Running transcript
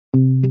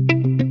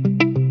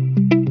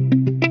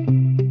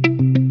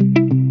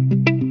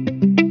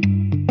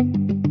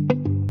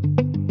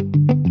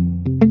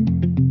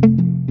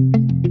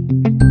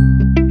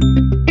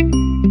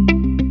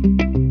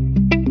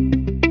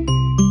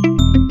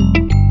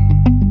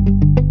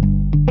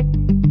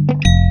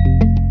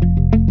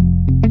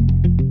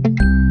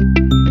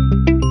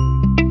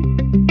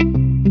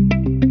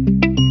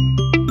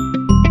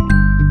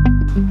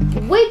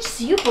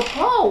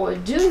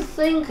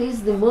think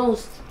is the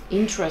most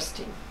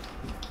interesting?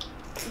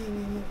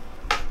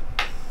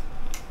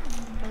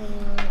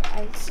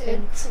 I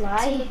think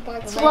fly.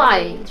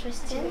 Fly.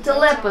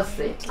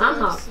 Telepathy.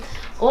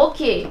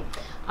 Okay.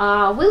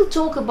 We'll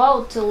talk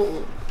about.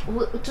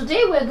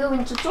 Today we're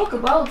going to talk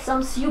about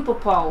some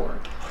superpower.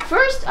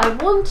 First, I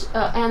want,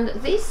 and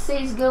this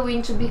is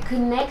going to be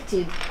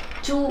connected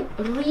to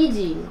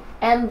reading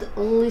and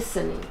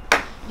listening.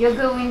 You're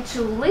going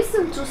to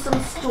listen to some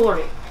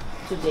story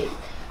today.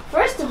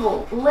 First of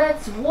all,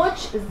 let's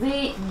watch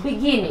the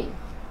beginning.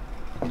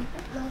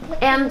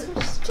 And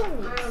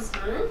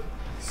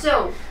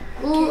so,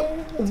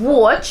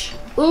 watch,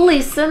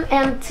 listen,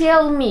 and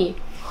tell me,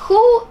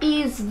 who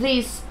is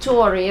this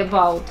story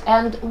about,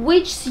 and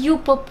which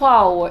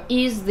superpower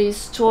is this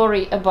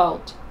story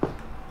about?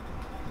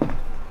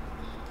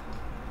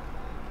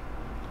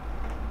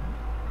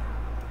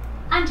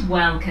 And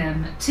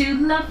welcome to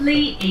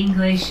Lovely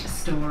English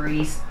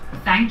Stories.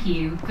 Thank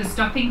you for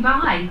stopping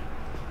by.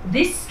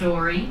 This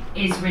story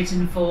is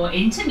written for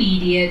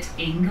intermediate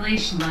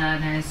English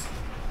learners.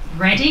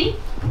 Ready?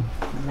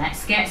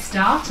 Let's get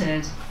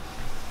started.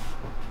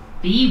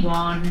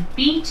 B1,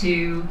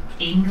 B2,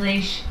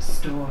 English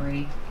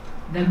story.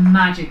 The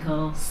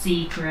Magical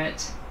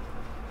Secret.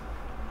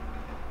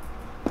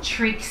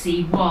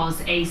 Trixie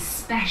was a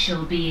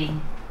special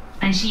being,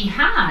 and she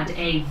had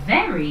a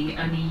very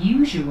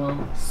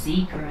unusual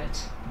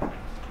secret.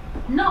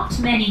 Not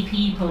many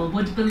people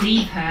would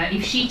believe her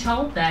if she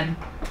told them,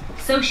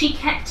 so she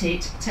kept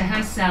it to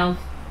herself.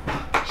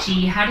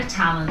 She had a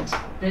talent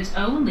that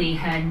only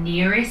her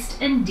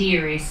nearest and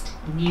dearest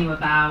knew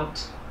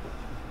about.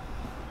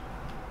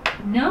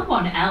 No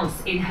one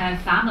else in her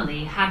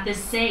family had the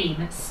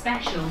same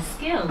special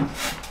skill.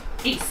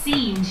 It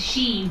seemed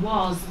she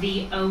was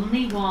the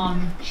only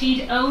one.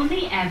 She'd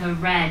only ever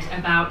read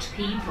about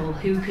people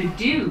who could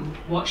do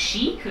what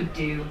she could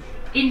do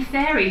in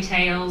fairy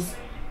tales.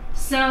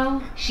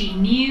 So she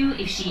knew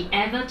if she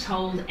ever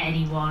told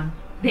anyone,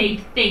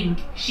 they'd think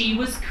she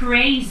was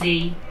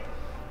crazy.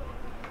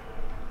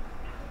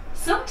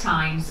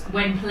 Sometimes,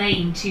 when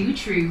playing two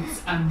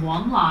truths and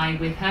one lie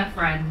with her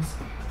friends,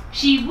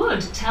 she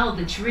would tell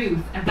the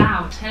truth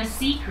about her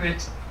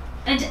secret,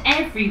 and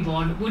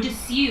everyone would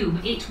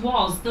assume it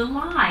was the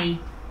lie.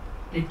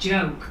 The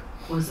joke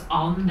was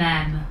on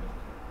them.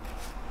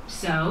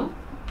 So,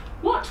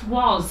 what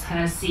was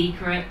her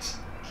secret?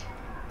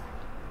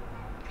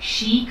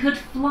 She could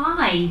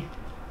fly.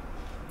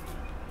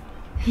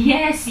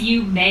 Yes,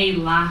 you may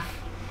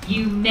laugh.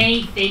 You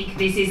may think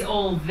this is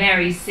all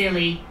very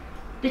silly,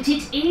 but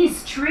it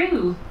is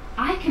true,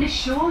 I can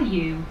assure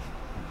you.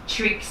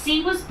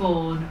 Trixie was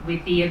born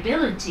with the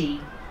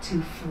ability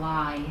to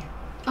fly.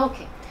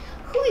 Okay.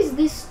 Who is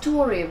this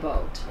story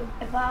about?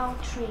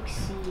 About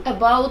Trixie.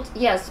 About,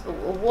 yes,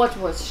 what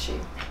was she?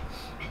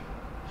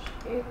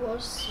 It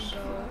was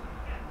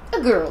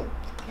A girl.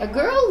 A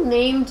girl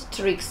named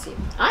Trixie.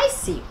 I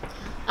see.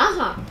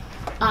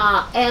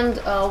 And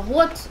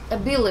what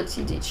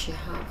ability did she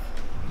have?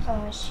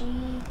 she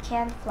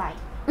can fly.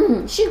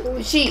 She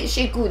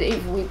could,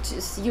 if we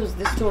just use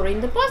the story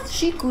in the past,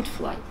 she could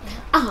fly.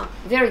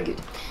 Very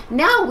good.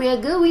 Now we are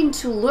going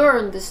to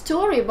learn the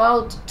story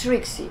about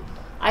Trixie.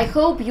 I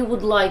hope you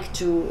would like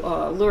to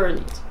learn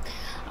it.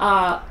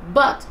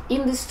 But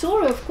in the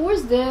story, of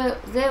course, there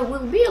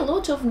will be a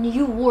lot of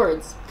new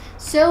words.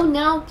 So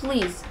now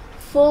please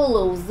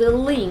follow the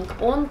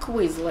link on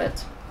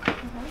Quizlet.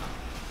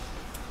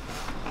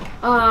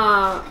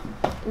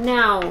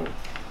 Now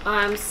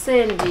I'm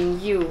sending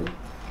you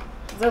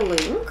the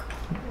link.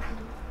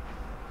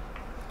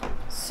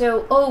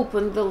 So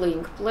open the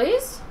link,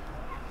 please.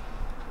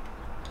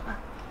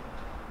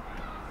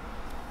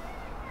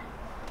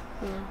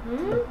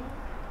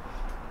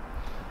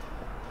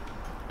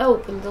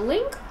 Open the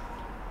link.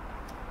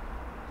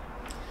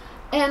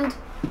 And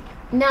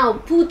now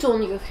put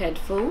on your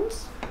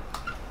headphones.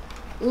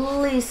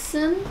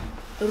 Listen,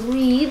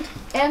 read,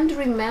 and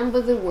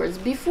remember the words.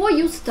 Before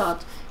you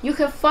start, you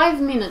have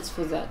 5 minutes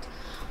for that.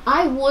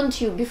 I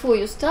want you, before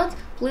you start,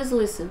 please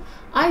listen.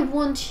 I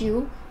want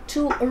you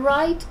to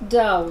write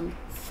down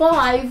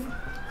 5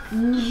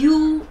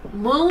 new,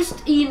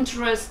 most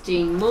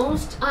interesting,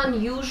 most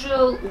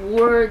unusual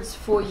words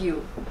for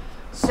you.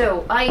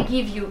 So I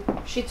give you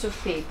sheets of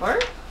paper.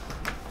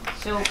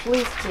 So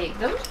please take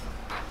them.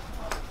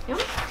 Yeah.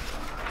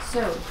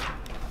 So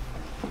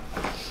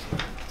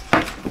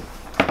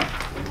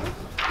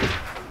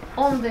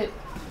on the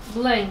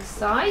blank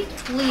side,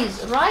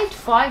 please write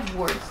 5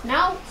 words.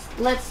 Now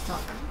let's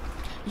start.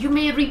 You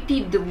may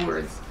repeat the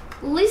words.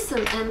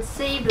 Listen and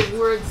say the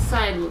words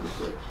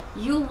silently.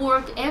 You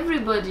work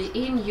everybody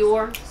in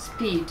your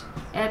speed,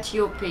 at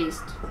your pace.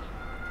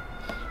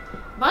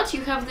 But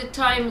you have the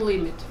time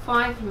limit,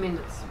 5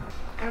 minutes.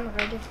 I'm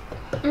ready.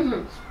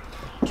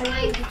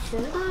 Try.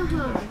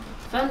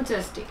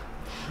 Fantastic.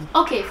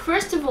 Okay,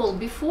 first of all,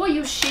 before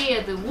you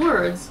share the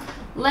words,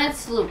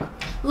 let's look.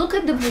 Look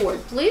at the board,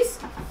 please.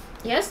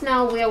 Yes,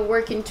 now we are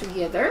working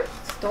together.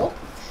 Stop.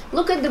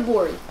 Look at the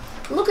board.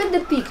 Look at the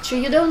picture.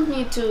 You don't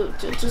need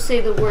to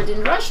say the word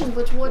in Russian,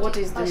 but what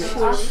is the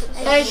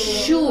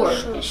assure?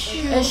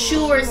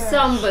 Assure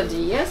somebody.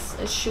 Yes,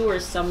 assure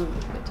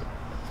somebody.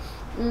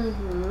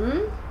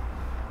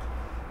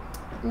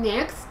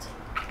 Next.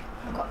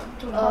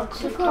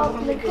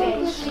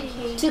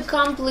 To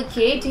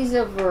complicate is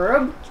a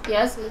verb.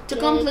 Yes. To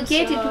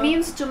complicate it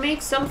means to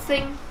make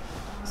something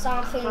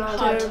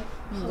hard.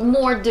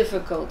 More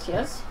difficult.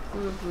 Yes.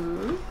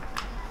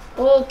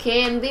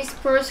 Okay, and this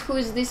person, who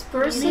is this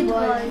person?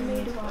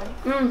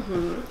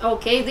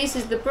 Okay, this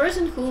is the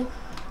person who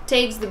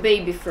takes the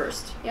baby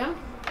first. Yeah.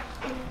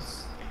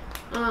 Yes.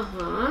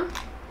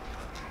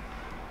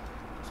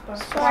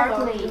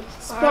 Sparkly.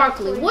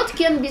 Sparkly. What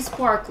can be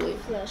sparkly?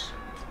 Flash.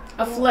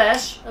 A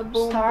flash. A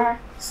bulb.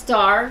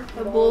 Star.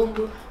 A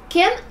bulb.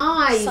 Can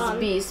eyes Sun.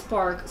 be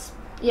spark?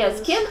 Yes.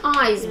 Can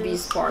eyes be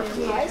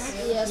sparkly? Yes.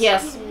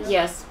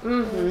 Yes.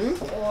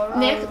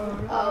 Next.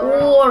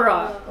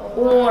 Aura.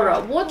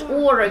 Aura. What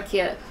aura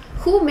can?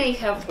 Who may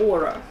have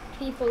aura?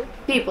 People.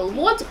 People.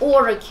 What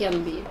aura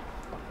can be?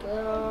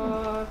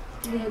 Good,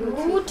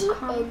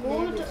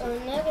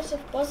 negative,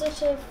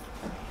 positive.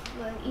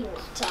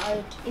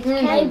 It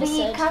can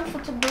be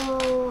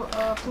comfortable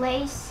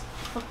place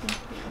for people.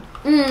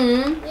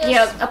 Yes.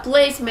 Yeah, a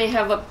place may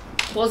have a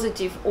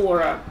positive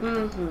aura.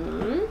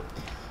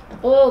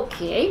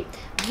 Okay,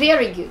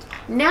 very good.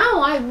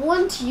 Now I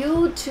want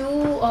you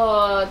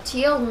to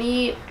tell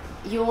me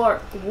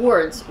your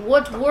words.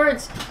 What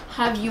words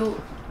have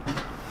you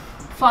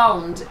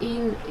found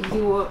in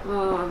your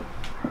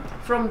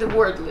from the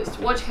word list?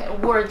 What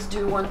words do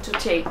you want to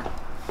take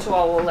to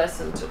our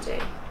lesson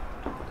today?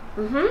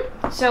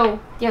 So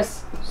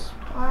yes,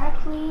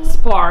 Sparkly.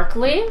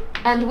 sparkly,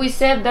 and we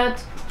said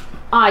that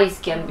eyes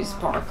can be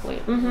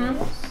sparkly.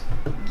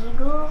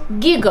 Giggle.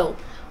 Giggle.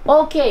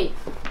 Okay,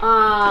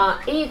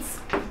 it's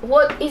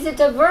what is it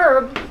a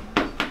verb?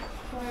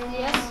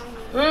 Yes.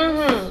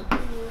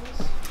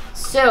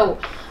 So,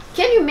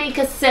 can you make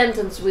a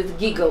sentence with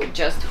giggle?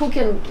 Just who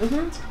can?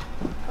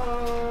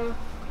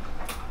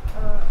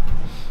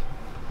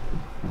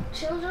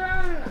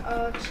 Children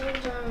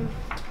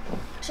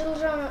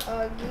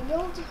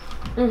giggled.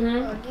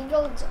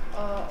 Giggled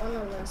on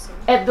a lesson.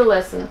 At the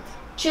lesson.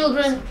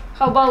 Children.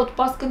 How about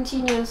past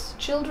continuous?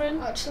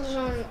 Children.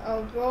 Children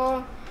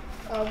were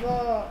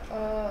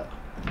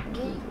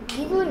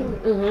giggling.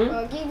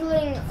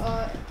 Giggling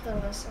at the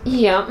lesson.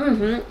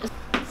 Yeah.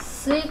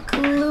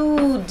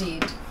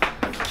 Secluded.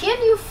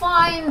 Can you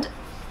find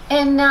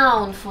a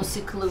noun for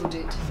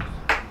secluded?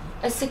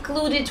 A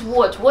secluded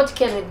what? What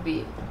can it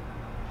be?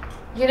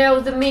 You know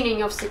the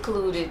meaning of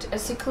secluded. A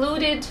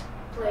secluded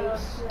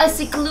Place. A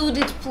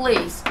secluded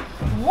place.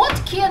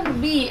 What can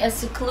be a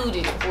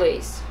secluded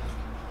place?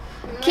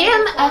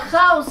 Can a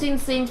house in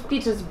St.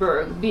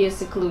 Petersburg be a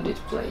secluded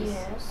place?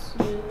 Yes.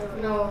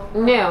 No.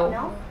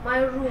 No. My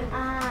room.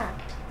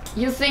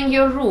 You think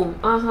your room?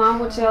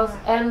 What else?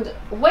 And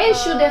where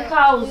should a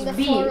house in the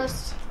be?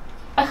 Forest.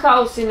 A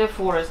house in a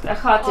forest. A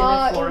hut in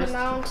a In forest. the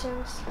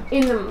mountains.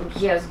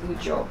 Yes, good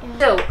job.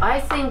 So I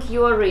think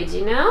you are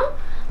ready now.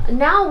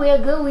 Now we are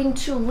going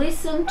to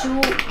listen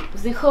to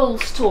the whole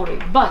story,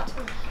 but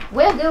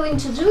we are going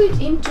to do it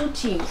in two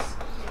teams.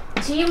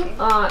 You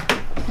are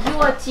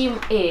team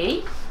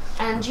A,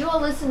 and you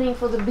are listening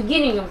for the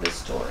beginning of the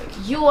story.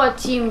 You are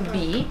team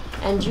B,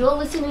 and you are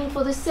listening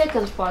for the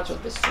second part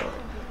of the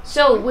story.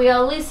 So we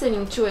are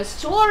listening to a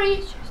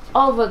story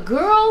of a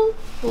girl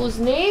whose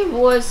name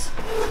was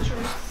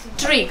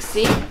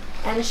Trixie,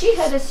 and she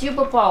had a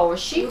superpower.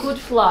 She could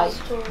fly,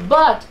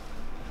 but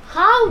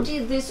how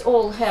did this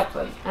all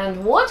happen?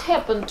 And what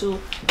happened to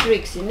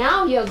Trixie?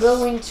 Now you're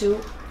going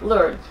to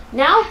learn.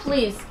 Now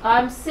please,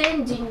 I'm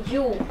sending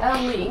you a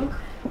link.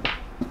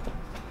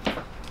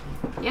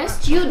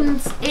 Yes,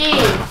 students A,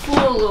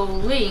 follow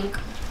link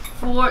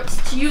for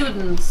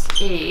students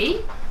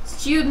A.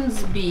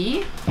 Students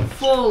B,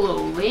 follow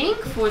link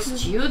for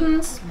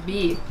students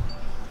B.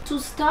 To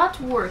start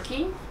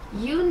working,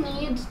 you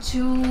need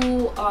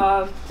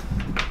to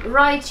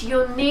write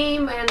your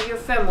name and your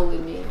family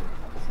name.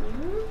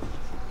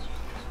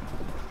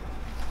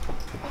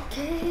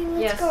 Okay,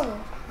 let's go.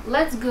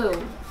 Let's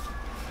go.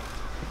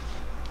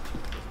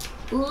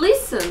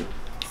 Listen.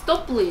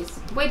 Stop, please.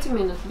 Wait a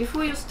minute.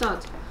 Before you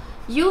start,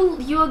 you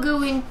are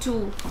going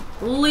to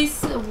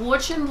listen,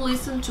 watch and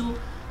listen to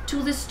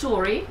the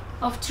story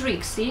of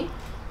Trixie,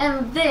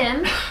 and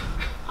then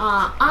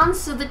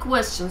answer the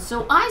questions.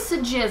 So I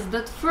suggest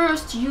that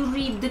first you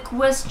read the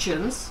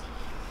questions.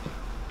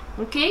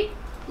 Okay?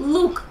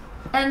 Look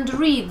and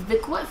read the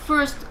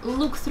first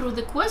look through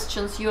the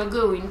questions you are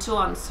going to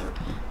answer,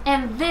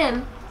 and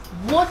then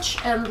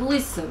watch and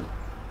listen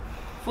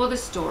for the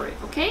story.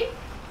 Okay?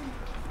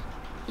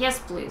 Yes,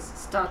 please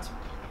start.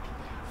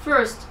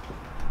 First,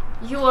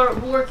 you are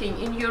working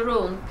in your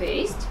own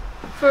pace.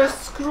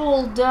 First,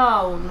 scroll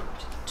down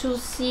to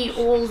see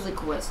all the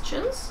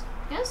questions,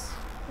 yes,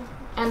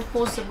 and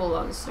possible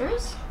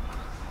answers,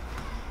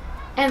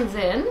 and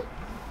then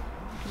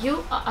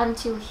you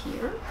until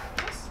here.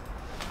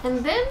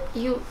 And then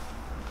you,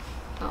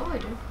 I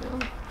don't know.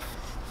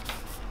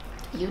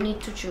 You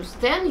need to choose.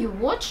 Then you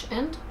watch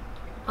and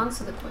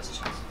answer the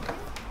questions.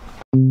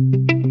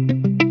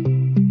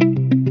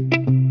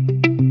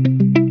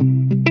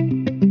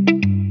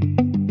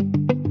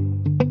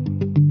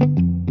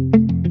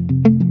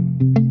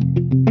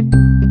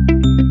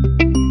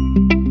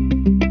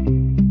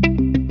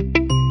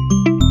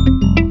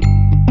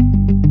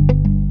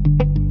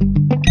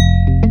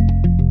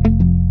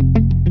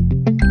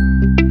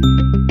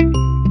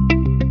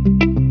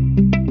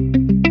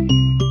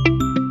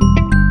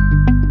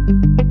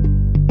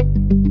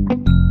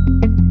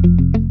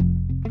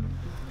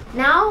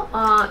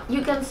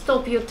 You can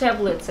stop your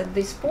tablets at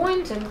this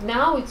point, and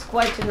now it's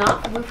quite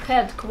enough. We've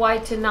had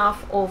quite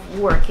enough of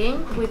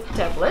working with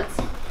tablets,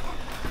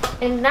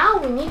 and now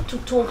we need to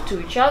talk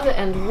to each other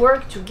and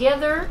work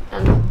together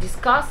and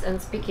discuss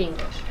and speak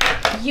English.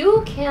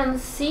 You can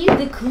see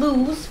the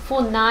clues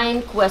for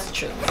 9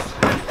 questions,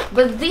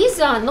 but these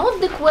are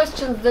not the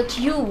questions that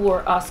you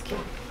were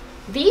asking.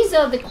 These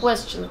are the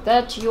questions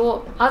that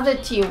your other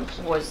team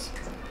was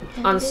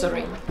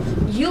answering.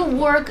 You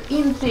work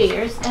in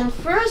pairs, and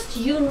first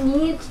you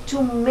need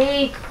to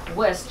make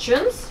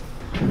questions.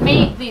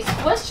 Make these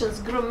questions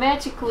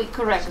grammatically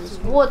correct.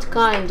 What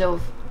kind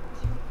of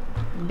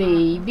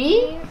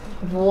baby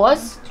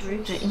was?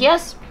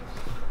 Yes.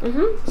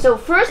 So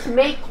first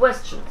make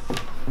questions.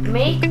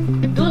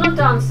 Do not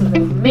answer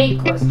them. Make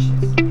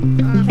questions.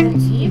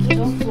 If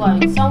don't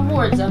flying. Some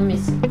words are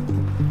missing.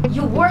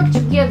 You work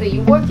together.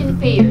 You work in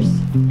pairs.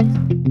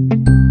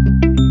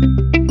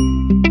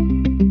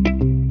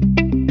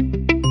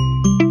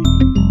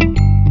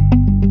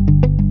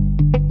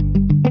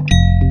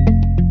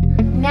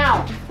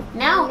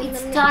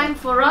 Time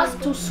for us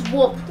to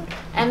swap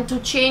and to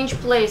change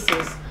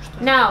places.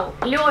 Now,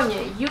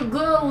 Lёня, you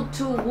go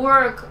to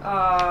work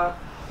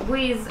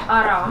with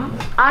Aram.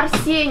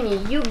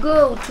 Arseny, you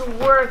go to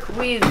work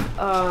with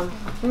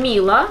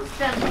Mila.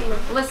 Stand here.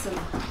 Listen,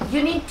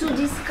 you need to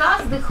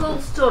discuss the whole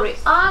story.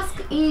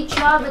 Ask each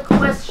other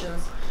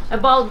questions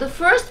about the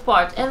first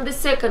part and the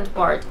second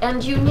part,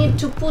 and you need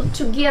to put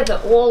together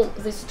all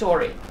the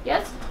story.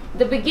 Yes?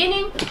 The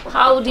beginning,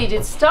 how did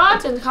it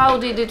start and how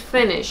did it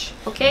finish?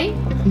 Okay?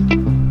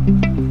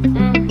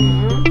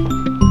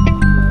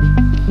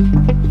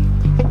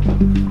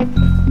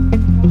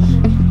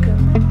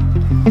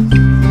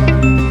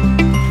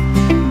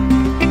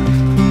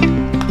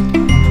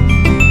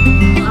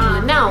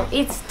 Now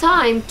it's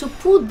time to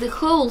put the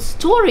whole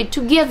story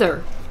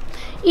together.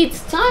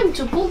 It's time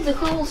to put the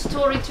whole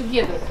story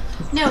together.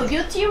 Now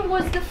your team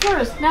was the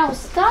first. Now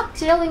start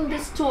telling the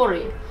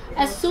story.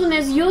 As soon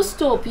as you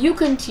stop, you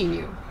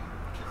continue.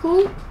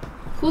 Who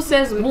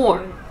says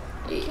more?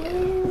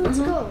 Let's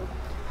go.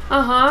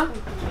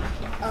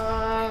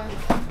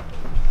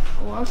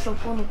 Once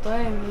upon a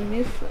time,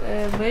 with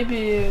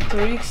baby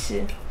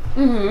Trixie.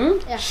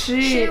 Yeah.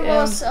 She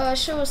was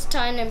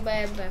tiny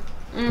baby.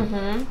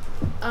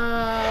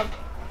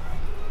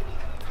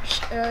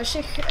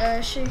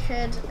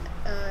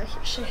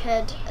 She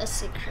had a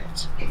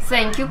secret.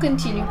 Thank you.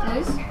 Continue,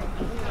 please.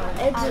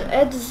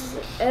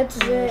 At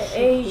the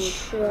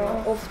age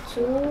of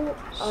 2,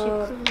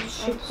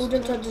 she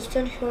couldn't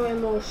understand her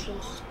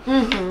emotions.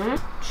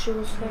 She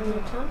was having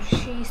a tantrum.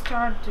 She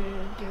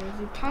started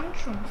the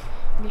tantrum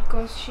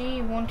because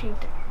she wanted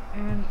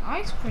an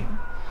ice cream,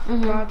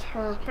 but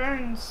her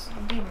parents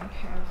didn't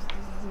have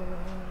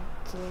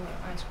the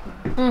ice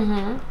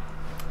cream.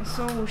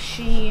 So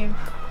she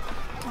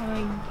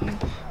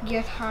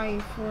get high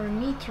for a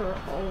meter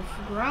of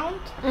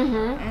ground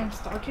and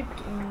started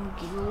to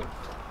giggle.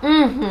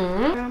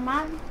 Her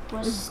mom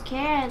was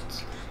scared.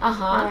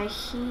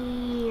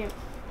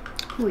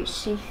 Who is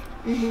she?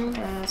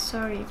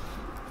 Sorry.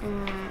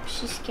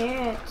 She's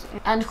scared.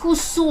 And who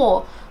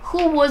saw?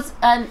 Who was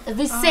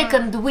the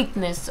second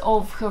witness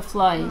of her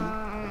flying?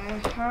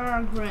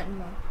 Her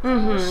grandma.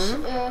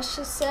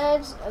 She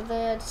said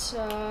that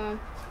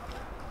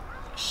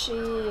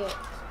she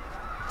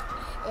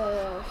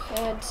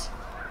had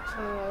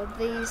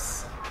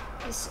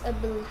this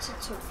ability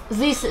to.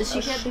 She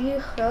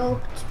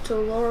helped to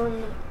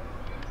learn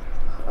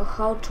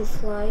how to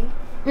fly.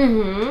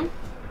 They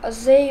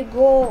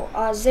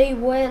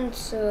went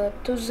to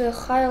the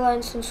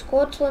Highlands in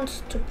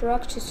Scotland to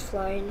practice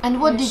flying. And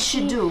what did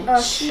she do?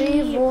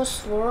 She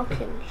was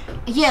working.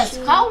 Yes,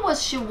 how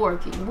was she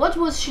working? What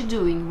was she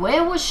doing?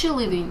 Where was she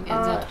living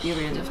at that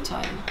period of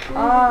time?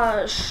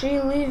 She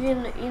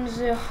living in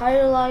the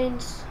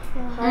Highlands.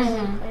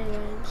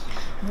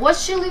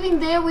 Was she living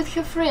there with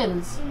her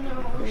friends?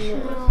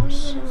 No,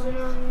 she was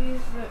there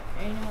with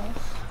animals.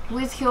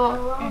 With her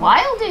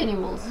wild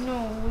animals?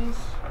 No, with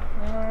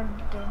her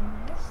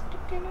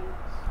domestic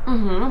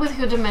animals. With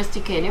her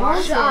domestic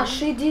animals?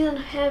 She didn't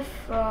have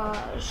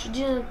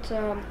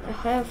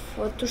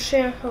to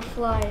share her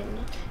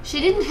flying. She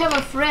didn't have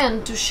a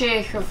friend to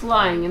share her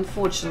flying,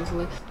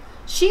 unfortunately.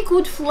 She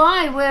could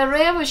fly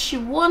wherever she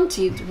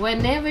wanted,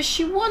 whenever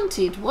she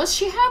wanted. Was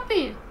she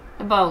happy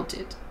about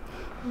it?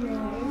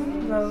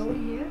 No.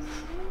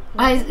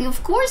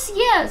 Of course,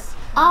 yes.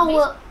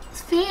 Our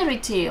fairy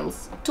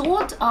tales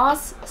taught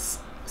us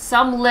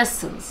some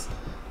lessons.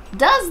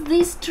 Does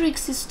this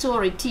Trixie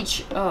story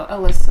teach a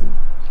lesson?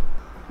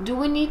 Do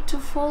we need to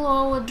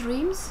follow our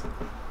dreams?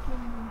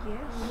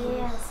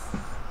 Yes.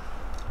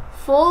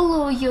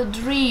 Follow your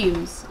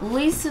dreams.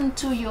 Listen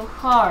to your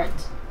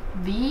heart.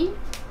 Be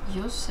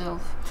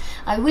yourself.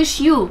 I wish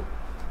you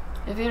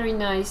a very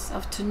nice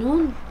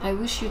afternoon. I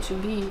wish you to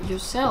be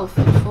yourself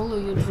and follow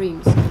your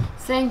dreams.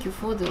 Thank you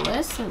for the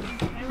lesson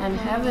and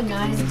have a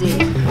nice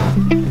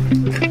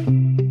day.